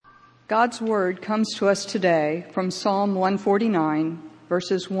God's Word comes to us today from Psalm 149,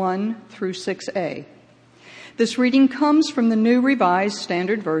 verses 1 through 6a. This reading comes from the New Revised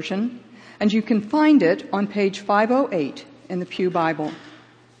Standard Version, and you can find it on page 508 in the Pew Bible.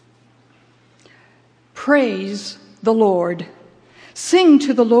 Praise the Lord. Sing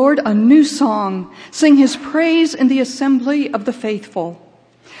to the Lord a new song. Sing his praise in the assembly of the faithful.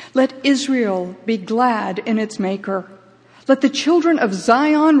 Let Israel be glad in its Maker. Let the children of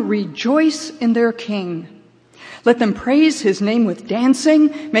Zion rejoice in their King. Let them praise his name with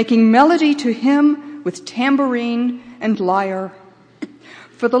dancing, making melody to him with tambourine and lyre.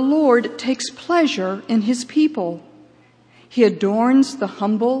 For the Lord takes pleasure in his people. He adorns the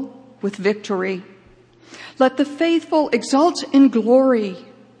humble with victory. Let the faithful exult in glory.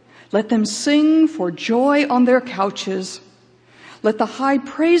 Let them sing for joy on their couches. Let the high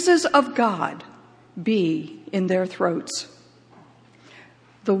praises of God be in their throats.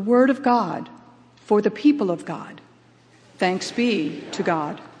 The word of God for the people of God. Thanks be to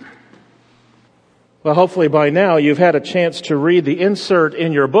God. Well, hopefully by now you've had a chance to read the insert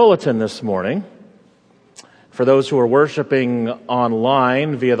in your bulletin this morning. For those who are worshiping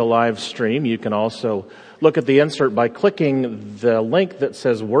online via the live stream, you can also look at the insert by clicking the link that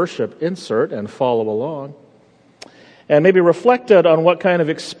says Worship Insert and follow along. And maybe reflected on what kind of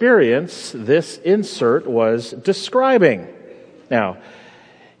experience this insert was describing. Now,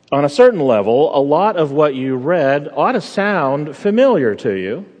 on a certain level, a lot of what you read ought to sound familiar to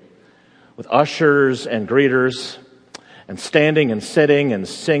you, with ushers and greeters, and standing and sitting and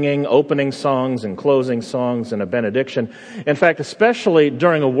singing, opening songs and closing songs and a benediction. In fact, especially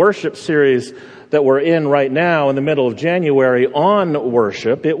during a worship series that we're in right now in the middle of January on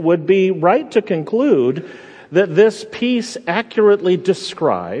worship, it would be right to conclude that this piece accurately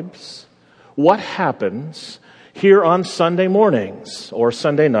describes what happens here on Sunday mornings or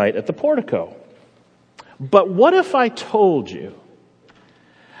Sunday night at the portico. But what if I told you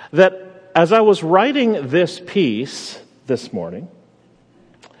that as I was writing this piece this morning,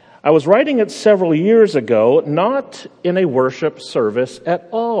 I was writing it several years ago, not in a worship service at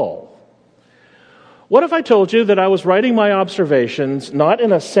all. What if I told you that I was writing my observations not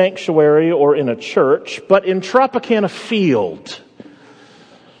in a sanctuary or in a church, but in Tropicana Field,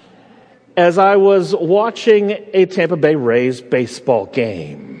 as I was watching a Tampa Bay Rays baseball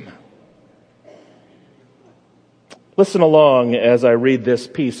game? Listen along as I read this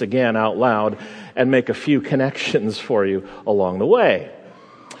piece again out loud and make a few connections for you along the way.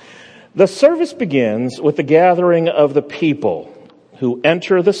 The service begins with the gathering of the people who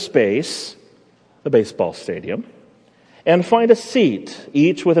enter the space, the baseball stadium, and find a seat,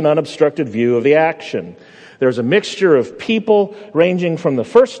 each with an unobstructed view of the action. There's a mixture of people ranging from the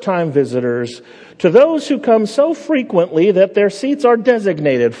first-time visitors to those who come so frequently that their seats are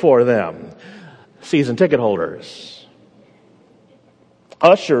designated for them, season ticket holders.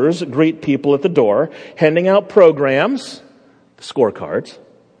 Ushers greet people at the door, handing out programs, scorecards,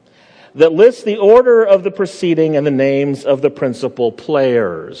 that list the order of the proceeding and the names of the principal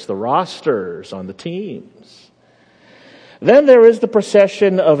players, the rosters on the teams. Then there is the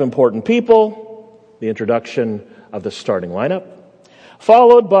procession of important people, the introduction of the starting lineup,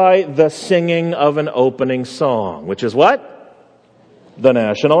 followed by the singing of an opening song, which is what? The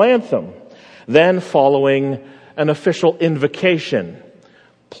national anthem. Then following an official invocation.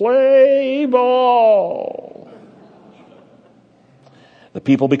 Play ball. The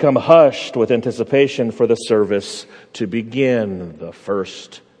people become hushed with anticipation for the service to begin, the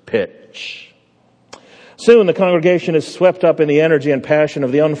first pitch. Soon the congregation is swept up in the energy and passion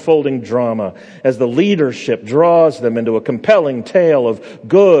of the unfolding drama as the leadership draws them into a compelling tale of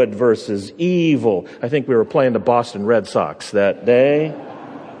good versus evil. I think we were playing the Boston Red Sox that day.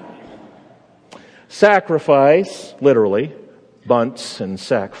 Sacrifice, literally, bunts and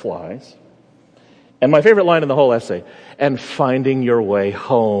sack flies. And my favorite line in the whole essay, and finding your way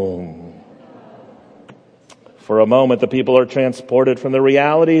home. For a moment, the people are transported from the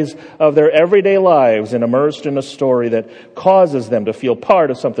realities of their everyday lives and immersed in a story that causes them to feel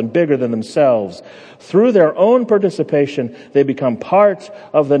part of something bigger than themselves. Through their own participation, they become part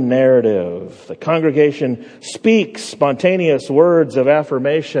of the narrative. The congregation speaks spontaneous words of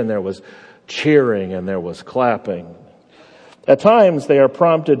affirmation. There was cheering and there was clapping. At times, they are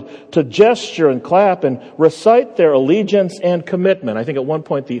prompted to gesture and clap and recite their allegiance and commitment. I think at one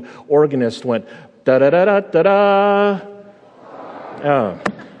point the organist went, da-da-da-da-da-da. Oh,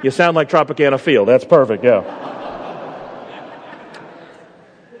 you sound like Tropicana Field. That's perfect, yeah.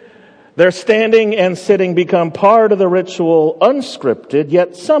 Their standing and sitting become part of the ritual, unscripted,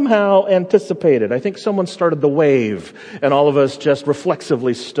 yet somehow anticipated. I think someone started the wave, and all of us just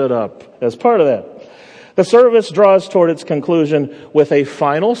reflexively stood up as part of that. The service draws toward its conclusion with a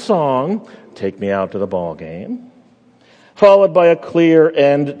final song, "Take Me Out to the Ball Game," followed by a clear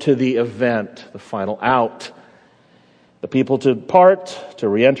end to the event, the final out. The people to depart, to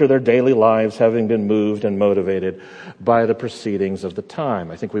re-enter their daily lives, having been moved and motivated by the proceedings of the time.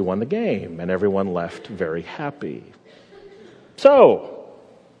 I think we won the game, and everyone left very happy. So,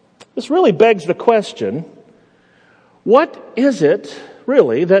 this really begs the question, what is it,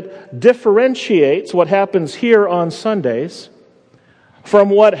 really, that differentiates what happens here on Sundays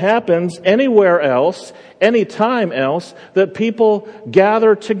from what happens anywhere else, any time else, that people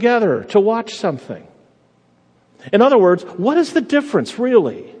gather together to watch something? In other words, what is the difference,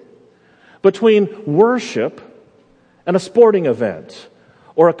 really, between worship and a sporting event,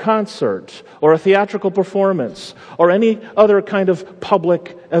 or a concert, or a theatrical performance, or any other kind of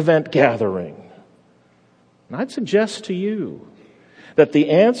public event gathering? And I'd suggest to you that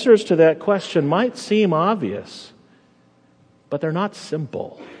the answers to that question might seem obvious, but they're not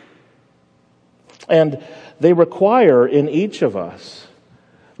simple. And they require in each of us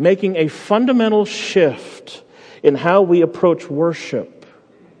making a fundamental shift in how we approach worship.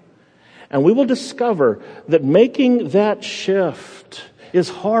 And we will discover that making that shift is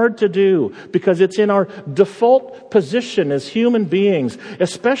hard to do because it's in our default position as human beings,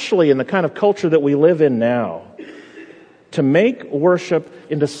 especially in the kind of culture that we live in now, to make worship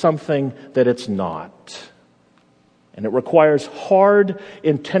into something that it's not. And it requires hard,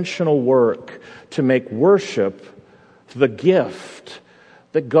 intentional work to make worship the gift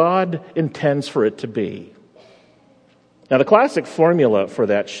that God intends for it to be. Now, the classic formula for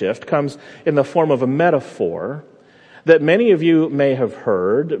that shift comes in the form of a metaphor that many of you may have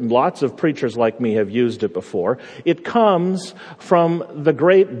heard. Lots of preachers like me have used it before. It comes from the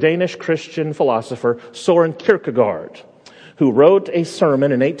great Danish Christian philosopher Søren Kierkegaard, who wrote a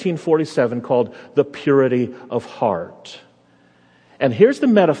sermon in 1847 called The Purity of Heart. And here's the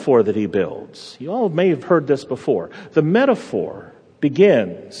metaphor that he builds. You all may have heard this before. The metaphor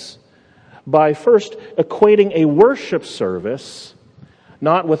begins by first equating a worship service,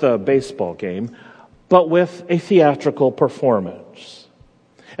 not with a baseball game, but with a theatrical performance.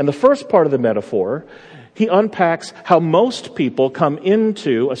 And the first part of the metaphor, he unpacks how most people come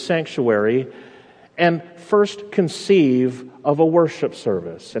into a sanctuary and first conceive of a worship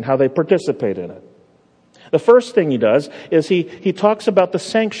service and how they participate in it. The first thing he does is he talks about the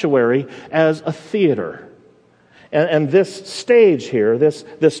sanctuary as a theater. And this stage here,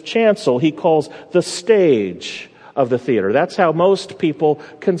 this chancel, he calls the stage of the theater. That's how most people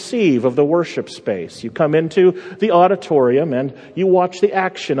conceive of the worship space. You come into the auditorium and you watch the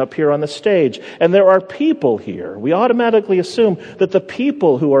action up here on the stage. And there are people here. We automatically assume that the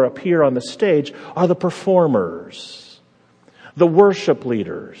people who are up here on the stage are the performers, the worship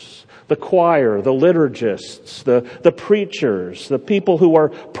leaders, the choir, the liturgists, the preachers, the people who are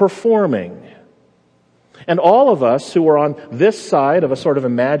performing. And all of us who are on this side of a sort of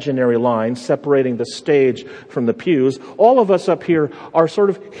imaginary line separating the stage from the pews, all of us up here are sort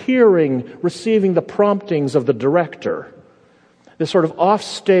of receiving the promptings of the director, this sort of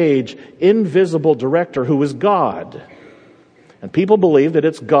offstage, invisible director who is God. And people believe that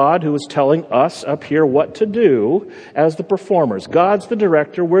it's God who is telling us up here what to do as the performers. God's the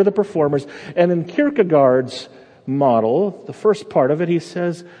director, we're the performers. And in Kierkegaard's model, the first part of it, he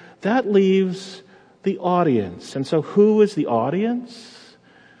says, that leaves the audience. And so who is the audience?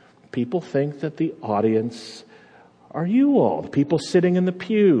 People think that the audience are you all, the people sitting in the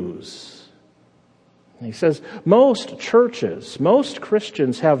pews. And he says, most churches, most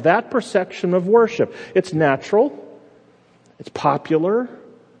Christians have that perception of worship. It's natural, it's popular,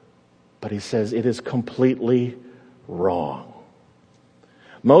 but he says it is completely wrong.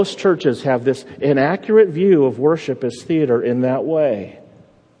 Most churches have this inaccurate view of worship as theater in that way.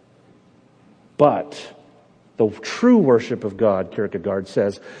 But the true worship of God, Kierkegaard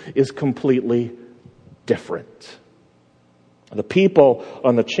says, is completely different. The people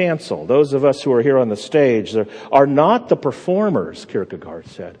on the chancel, those of us who are here on the stage, are not the performers, Kierkegaard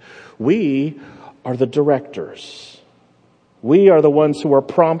said. We are the directors. We are the ones who are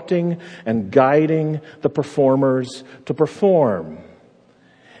prompting and guiding the performers to perform.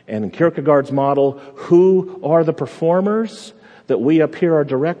 And in Kierkegaard's model, who are the performers that we up here are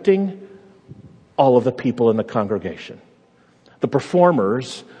directing? All of the people in the congregation. The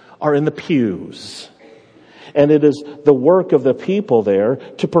performers are in the pews. And it is the work of the people there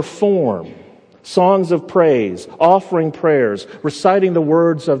to perform, songs of praise, offering prayers, reciting the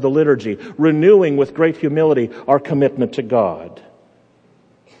words of the liturgy, renewing with great humility our commitment to God.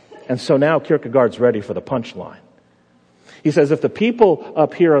 And so now Kierkegaard's ready for the punchline. He says, if the people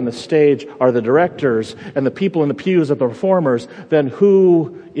up here on the stage are the directors and the people in the pews are the performers, then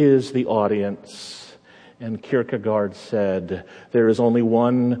who is the audience? And Kierkegaard said, there is only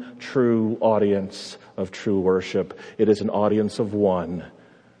one true audience of true worship. It is an audience of one.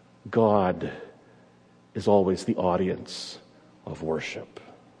 God is always the audience of worship.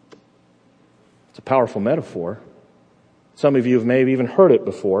 It's a powerful metaphor. Some of you have maybe even heard it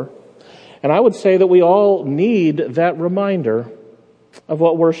before. And I would say that we all need that reminder of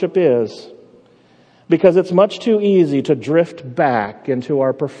what worship is. Because it's much too easy to drift back into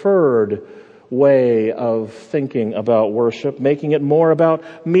our preferred way of thinking about worship, making it more about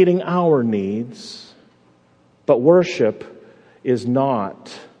meeting our needs. But worship is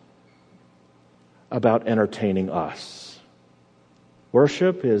not about entertaining us.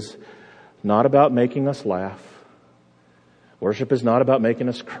 Worship is not about making us laugh. Worship is not about making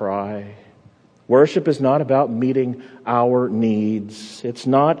us cry. Worship is not about meeting our needs. It's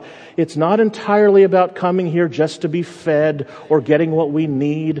not entirely about coming here just to be fed or getting what we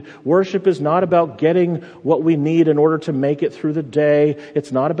need. Worship is not about getting what we need in order to make it through the day.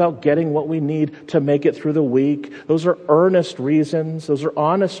 It's not about getting what we need to make it through the week. Those are earnest reasons. Those are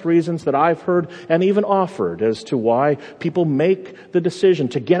honest reasons that I've heard and even offered as to why people make the decision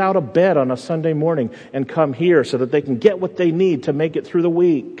to get out of bed on a Sunday morning and come here so that they can get what they need to make it through the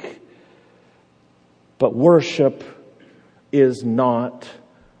week. But worship is not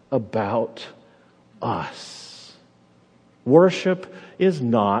about us. Worship is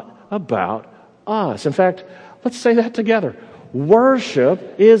not about us. In fact, let's say that together.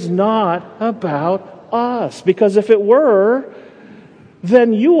 Worship is not about us. Because if it were,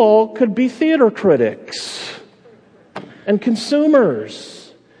 then you all could be theater critics and consumers.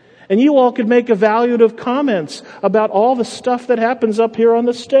 And you all could make evaluative comments about all the stuff that happens up here on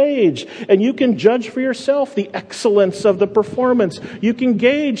the stage. And you can judge for yourself the excellence of the performance. You can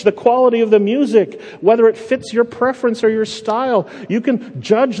gauge the quality of the music, whether it fits your preference or your style. You can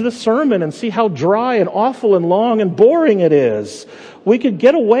judge the sermon and see how dry and awful and long and boring it is. We could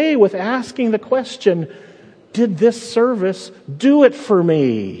get away with asking the question, did this service do it for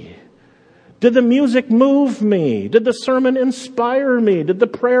me? Did the music move me? Did the sermon inspire me? Did the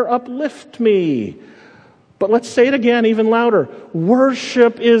prayer uplift me? But let's say it again, even louder.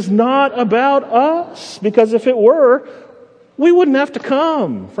 Worship is not about us. Because if it were, we wouldn't have to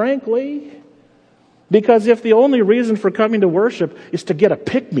come, frankly. Because if the only reason for coming to worship is to get a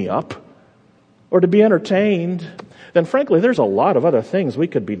pick-me-up or to be entertained, then frankly, there's a lot of other things we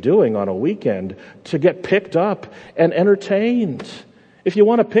could be doing on a weekend to get picked up and entertained. If you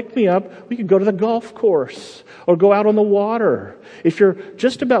want to pick me up, we could go to the golf course or go out on the water. If you're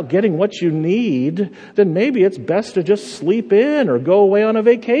just about getting what you need, then maybe it's best to just sleep in or go away on a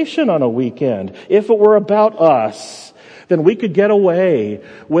vacation on a weekend. If it were about us, then we could get away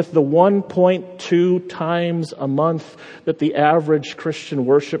with the 1.2 times a month that the average Christian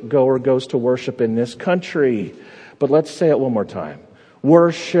worship goer goes to worship in this country. But let's say it one more time.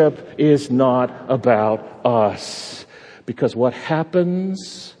 Worship is not about us. Because what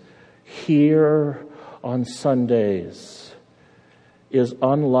happens here on Sundays is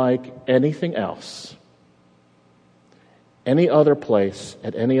unlike anything else, any other place,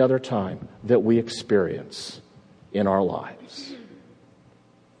 at any other time that we experience in our lives.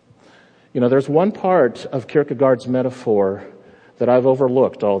 You know, there's one part of Kierkegaard's metaphor that I've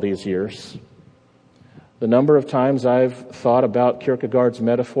overlooked all these years. The number of times I've thought about Kierkegaard's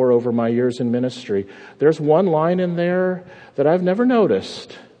metaphor over my years in ministry, there's one line in there that I've never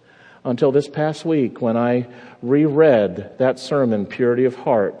noticed until this past week when I reread that sermon, Purity of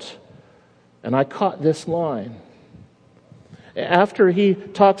Heart. And I caught this line. After he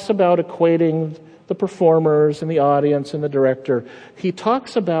talks about equating the performers and the audience and the director, he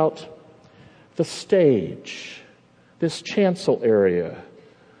talks about the stage, this chancel area,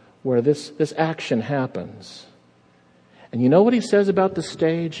 where this action happens. And you know what he says about the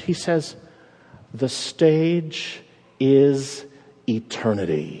stage? He says, the stage is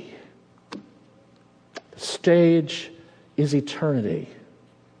eternity. The stage is eternity.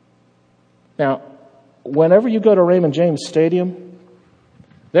 Now, whenever you go to Raymond James Stadium,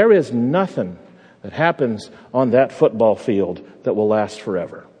 there is nothing that happens on that football field that will last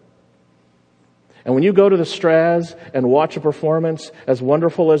forever. And when you go to the Straz and watch a performance, as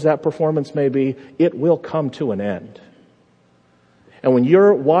wonderful as that performance may be, it will come to an end. And when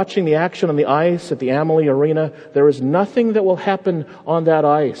you're watching the action on the ice at the Amalie Arena, there is nothing that will happen on that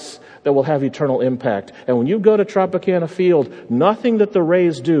ice that will have eternal impact. And when you go to Tropicana Field, nothing that the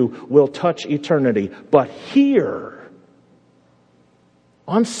Rays do will touch eternity. But here,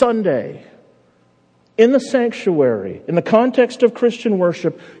 on Sunday, in the sanctuary, in the context of Christian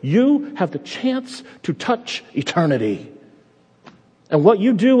worship, you have the chance to touch eternity. And what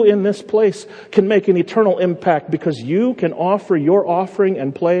you do in this place can make an eternal impact because you can offer your offering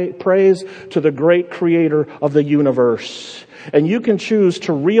and praise to the great Creator of the universe. And you can choose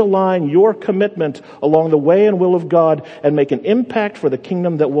to realign your commitment along the way and will of God and make an impact for the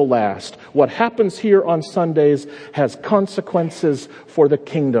kingdom that will last. What happens here on Sundays has consequences for the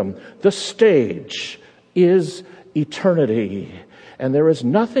kingdom. The stage is eternity. And there is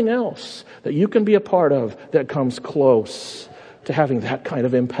nothing else that you can be a part of that comes close to having that kind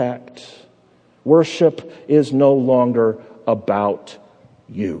of impact. Worship is no longer about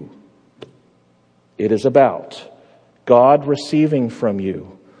you. It is about God receiving from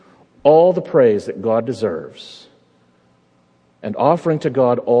you all the praise that God deserves and offering to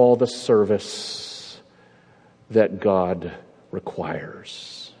God all the service that God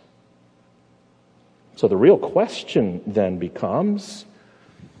requires. So the real question then becomes,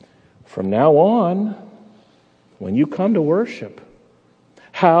 from now on, when you come to worship,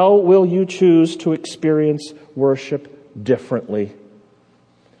 how will you choose to experience worship differently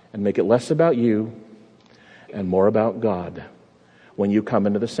and make it less about you and more about God when you come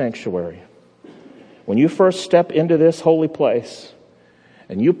into the sanctuary? When you first step into this holy place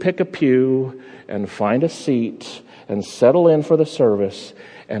and you pick a pew and find a seat and settle in for the service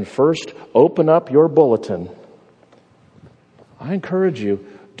and first open up your bulletin, I encourage you,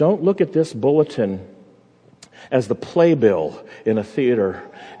 don't look at this bulletin as the playbill in a theater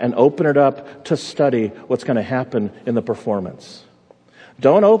and open it up to study what's going to happen in the performance.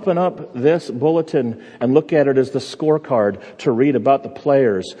 Don't open up this bulletin and look at it as the scorecard to read about the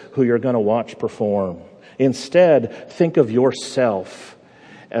players who you're going to watch perform. Instead, think of yourself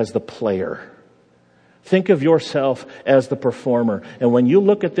as the player. Think of yourself as the performer. And when you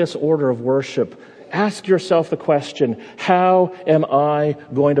look at this order of worship, ask yourself the question, how am I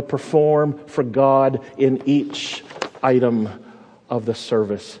going to perform for God in each item of the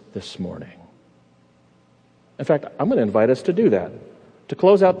service this morning? In fact, I'm going to invite us to do that. To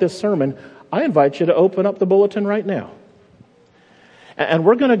close out this sermon, I invite you to open up the bulletin right now. And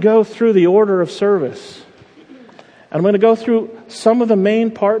we're going to go through the order of service. And I'm going to go through some of the main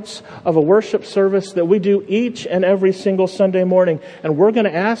parts of a worship service that we do each and every single Sunday morning. And we're going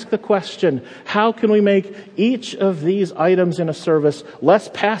to ask the question, how can we make each of these items in a service less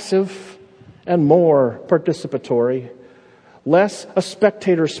passive and more participatory? Less a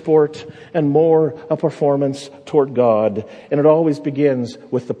spectator sport and more a performance toward God. And it always begins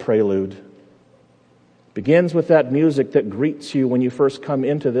with the prelude. Begins with that music that greets you when you first come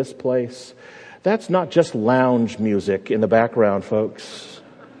into this place. That's not just lounge music in the background, folks.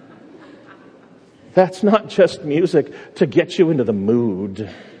 That's not just music to get you into the mood.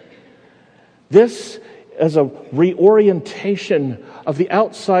 This is a reorientation of the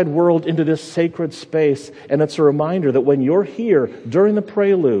outside world into this sacred space. And it's a reminder that when you're here during the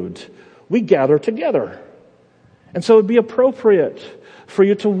prelude, we gather together. And so it would be appropriate for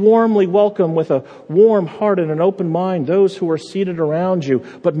you to warmly welcome with a warm heart and an open mind those who are seated around you.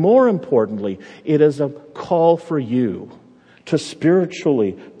 But more importantly, it is a call for you to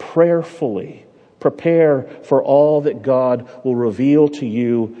spiritually, prayerfully prepare for all that God will reveal to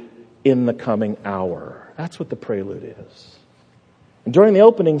you in the coming hour. That's what the prelude is. And during the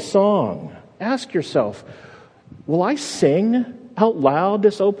opening song, ask yourself, will I sing out loud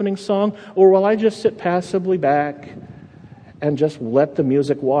this opening song, or will I just sit passively back and just let the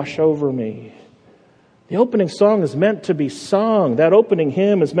music wash over me? The opening song is meant to be sung. That opening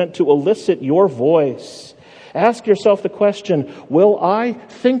hymn is meant to elicit your voice. Ask yourself the question, will I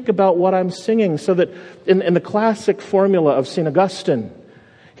think about what I'm singing? So that in the classic formula of St. Augustine,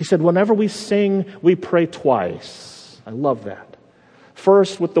 he said, whenever we sing, we pray twice. I love that.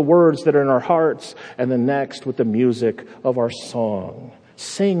 First with the words that are in our hearts, and then next with the music of our song.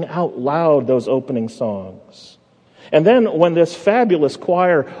 Sing out loud those opening songs. And then when this fabulous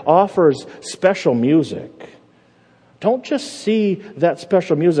choir offers special music, don't just see that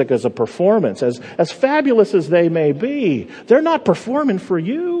special music as a performance. As fabulous as they may be, they're not performing for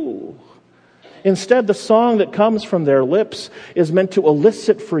you. Instead, the song that comes from their lips is meant to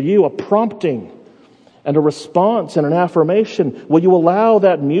elicit for you a prompting and a response and an affirmation. Will you allow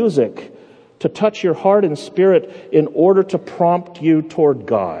that music to touch your heart and spirit in order to prompt you toward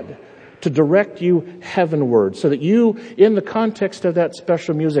God? to direct you heavenward, so that you, in the context of that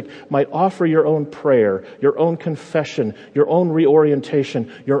special music, might offer your own prayer, your own confession, your own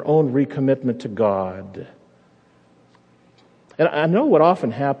reorientation, your own recommitment to God. And I know what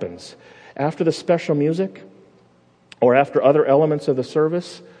often happens after the special music or after other elements of the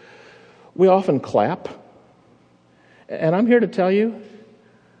service. We often clap. And I'm here to tell you,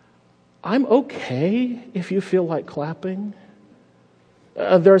 I'm okay if you feel like clapping.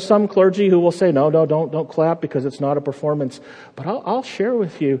 There are some clergy who will say, no, don't clap because it's not a performance. But I'll share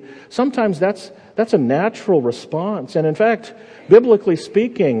with you, sometimes that's a natural response. And in fact, biblically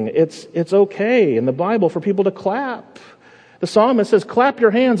speaking, it's okay in the Bible for people to clap. The psalmist says, clap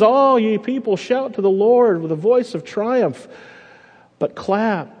your hands, all ye people, shout to the Lord with a voice of triumph. But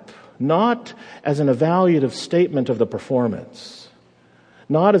clap, not as an evaluative statement of the performance,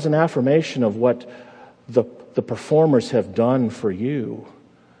 not as an affirmation of what the performers have done for you,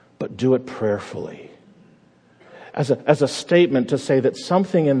 but do it prayerfully. As a statement to say that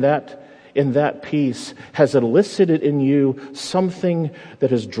something in that piece has elicited in you something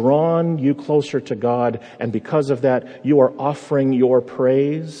that has drawn you closer to God, and because of that, you are offering your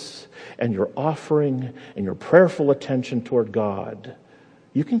praise and your offering and your prayerful attention toward God.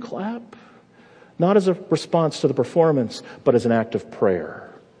 You can clap, not as a response to the performance, but as an act of prayer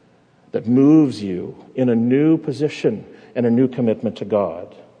that moves you in a new position and a new commitment to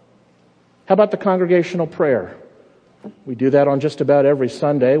God. How about the congregational prayer? We do that on just about every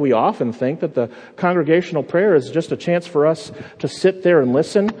Sunday. We often think that the congregational prayer is just a chance for us to sit there and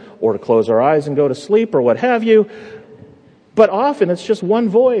listen, or to close our eyes and go to sleep, or what have you. But often it's just one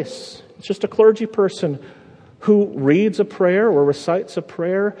voice. It's just a clergy person who reads a prayer or recites a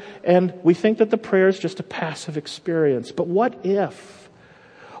prayer, and we think that the prayer is just a passive experience. But what if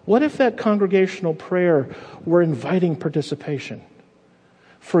that congregational prayer were inviting participation?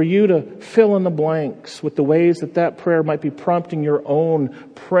 For you to fill in the blanks with the ways that prayer might be prompting your own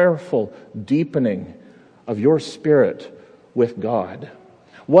prayerful deepening of your spirit with God.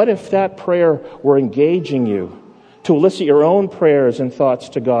 What if that prayer were engaging you to elicit your own prayers and thoughts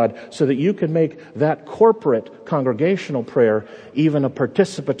to God, so that you can make that corporate congregational prayer even a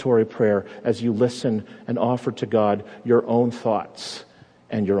participatory prayer as you listen and offer to God your own thoughts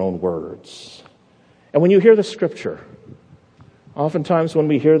and your own words? And when you hear the Scripture, oftentimes when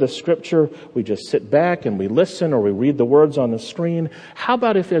we hear the Scripture, we just sit back and we listen, or we read the words on the screen. How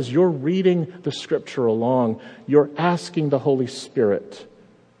about if, as you're reading the Scripture along, you're asking the Holy Spirit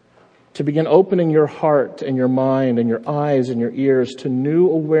to begin opening your heart and your mind and your eyes and your ears to new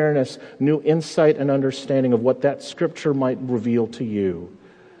awareness, new insight and understanding of what that Scripture might reveal to you,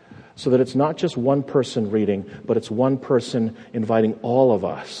 so that it's not just one person reading, but it's one person inviting all of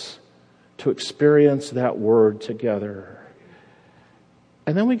us to experience that Word together.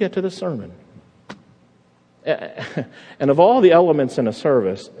 And then we get to the sermon. And of all the elements in a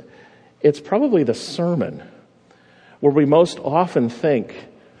service, it's probably the sermon where we most often think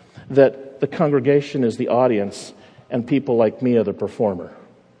that the congregation is the audience and people like me are the performer.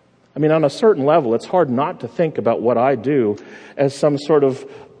 I mean, on a certain level, it's hard not to think about what I do as some sort of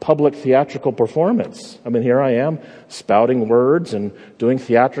public theatrical performance. I mean, here I am spouting words and doing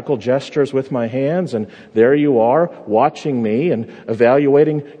theatrical gestures with my hands, and there you are watching me and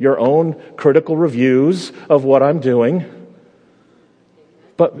evaluating your own critical reviews of what I'm doing.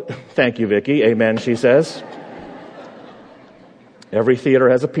 But thank you, Vicki. Amen, she says. Every theater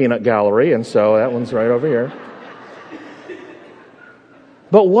has a peanut gallery, and so that one's right over here.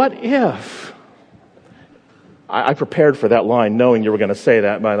 But what if... I prepared for that line knowing you were going to say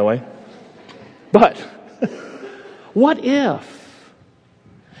that, by the way. But what if,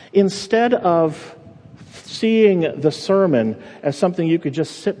 instead of seeing the sermon as something you could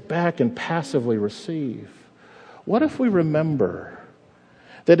just sit back and passively receive, what if we remember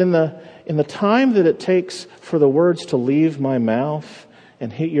that in the time that it takes for the words to leave my mouth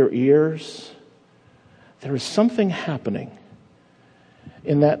and hit your ears, there is something happening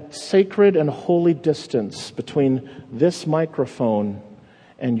in that sacred and holy distance between this microphone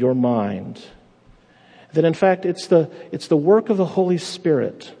and your mind, that in fact it's the work of the Holy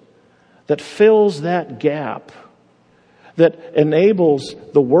Spirit that fills that gap, that enables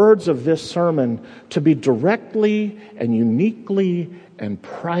the words of this sermon to be directly and uniquely and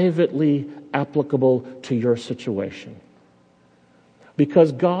privately applicable to your situation.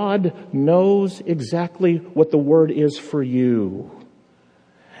 Because God knows exactly what the word is for you.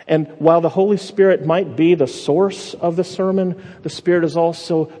 And while the Holy Spirit might be the source of the sermon, the Spirit is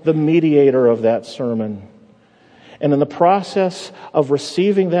also the mediator of that sermon. And in the process of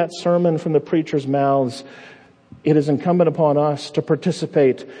receiving that sermon from the preacher's mouths, it is incumbent upon us to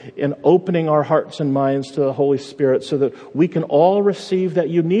participate in opening our hearts and minds to the Holy Spirit so that we can all receive that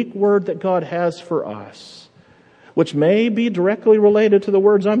unique word that God has for us, which may be directly related to the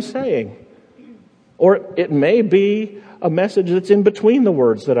words I'm saying. Or it may be a message that's in between the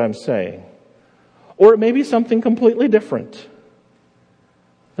words that I'm saying. Or it may be something completely different.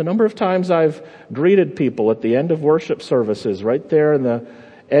 The number of times I've greeted people at the end of worship services, right there in the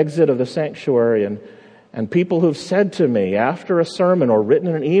exit of the sanctuary, and people who've said to me after a sermon or written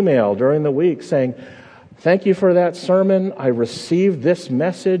an email during the week saying, "Thank you for that sermon. I received this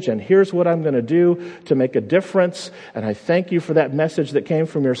message, and here's what I'm going to do to make a difference. And I thank you for that message that came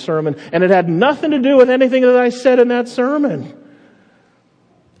from your sermon. And it had nothing to do with anything that I said in that sermon."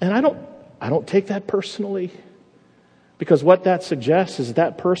 And I don't take that personally, because what that suggests is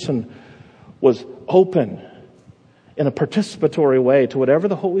that person was open in a participatory way to whatever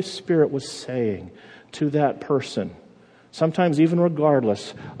the Holy Spirit was saying to that person, sometimes even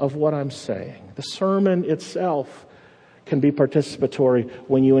regardless of what I'm saying. The sermon itself can be participatory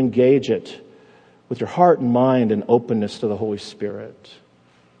when you engage it with your heart and mind and openness to the Holy Spirit.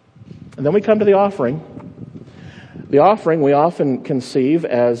 And then we come to the offering. The offering we often conceive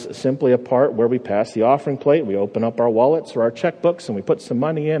as simply a part where we pass the offering plate, we open up our wallets or our checkbooks and we put some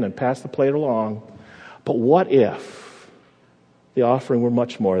money in and pass the plate along. But what if the offering were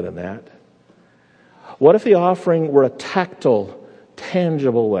much more than that? What if the offering were a tactile,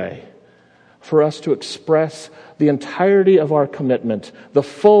 tangible way for us to express the entirety of our commitment, the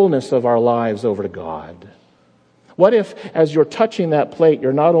fullness of our lives over to God? What if, as you're touching that plate,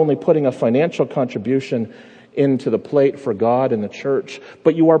 you're not only putting a financial contribution into the plate for God and the church,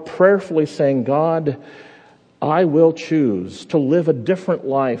 but you are prayerfully saying, "God, I will choose to live a different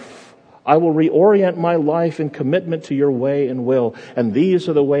life. I will reorient my life in commitment to your way and will. And these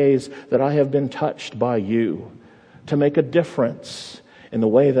are the ways that I have been touched by you to make a difference in the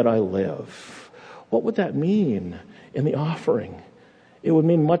way that I live." What would that mean in the offering? It would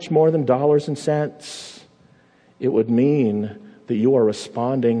mean much more than dollars and cents. It would mean that you are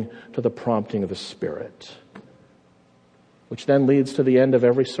responding to the prompting of the Spirit, which then leads to the end of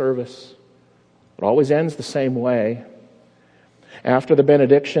every service. It always ends the same way. After the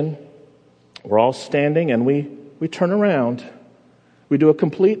benediction, we're all standing and we turn around. We do a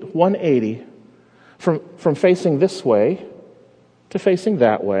complete 180 from facing this way to facing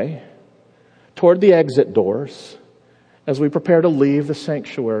that way toward the exit doors as we prepare to leave the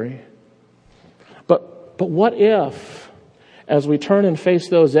sanctuary. But what if, as we turn and face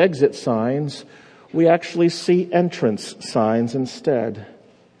those exit signs, we actually see entrance signs instead?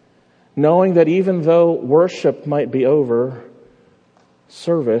 Knowing that even though worship might be over,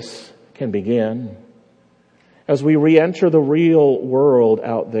 service can begin. As we re-enter the real world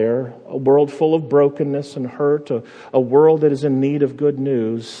out there, a world full of brokenness and hurt, a world that is in need of good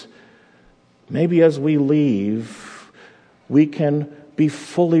news, maybe as we leave, we can be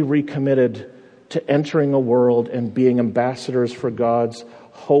fully recommitted to entering a world and being ambassadors for God's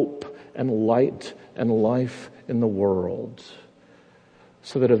hope and light and life in the world,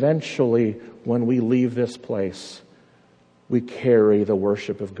 so that eventually, when we leave this place, we carry the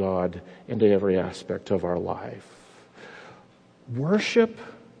worship of God into every aspect of our life. Worship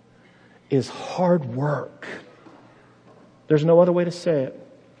is hard work. There's no other way to say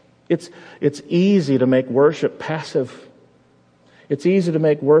it. It's easy to make worship passive. It's easy to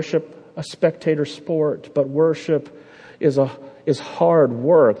make worship a spectator sport, but worship is hard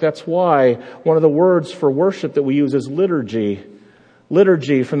work. That's why one of the words for worship that we use is liturgy.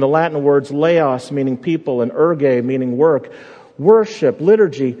 Liturgy, from the Latin words laos, meaning people, and erge, meaning work. Worship,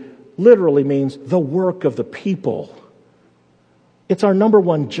 liturgy, literally means the work of the people. It's our number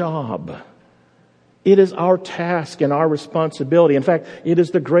one job. It is our task and our responsibility. In fact, it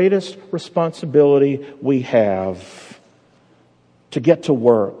is the greatest responsibility we have, to get to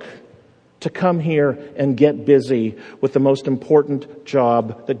work, to come here and get busy with the most important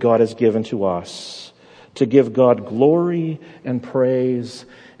job that God has given to us. To give God glory and praise,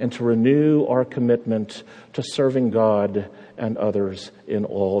 and to renew our commitment to serving God and others in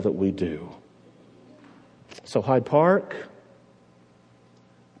all that we do. So Hyde Park,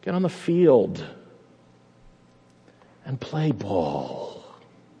 get on the field and play ball.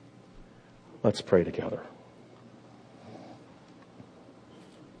 Let's pray together.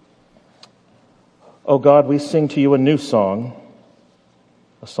 Oh God, we sing to you a new song,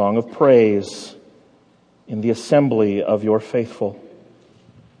 a song of praise in the assembly of your faithful.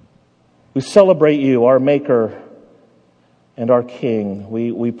 We celebrate you, our Maker and our King.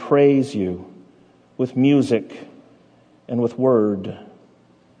 We praise you with music and with word.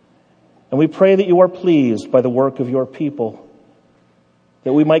 And we pray that you are pleased by the work of your people,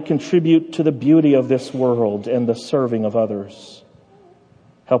 that we might contribute to the beauty of this world and the serving of others.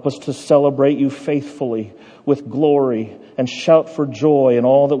 Help us to celebrate you faithfully with glory and shout for joy in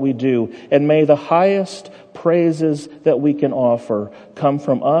all that we do. And may the highest praises that we can offer come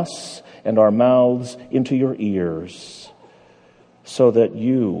from us and our mouths into your ears, so that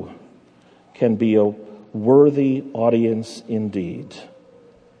you can be a worthy audience indeed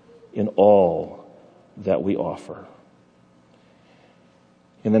in all that we offer.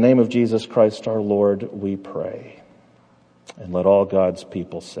 In the name of Jesus Christ our Lord, we pray. And let all God's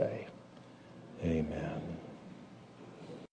people say, Amen.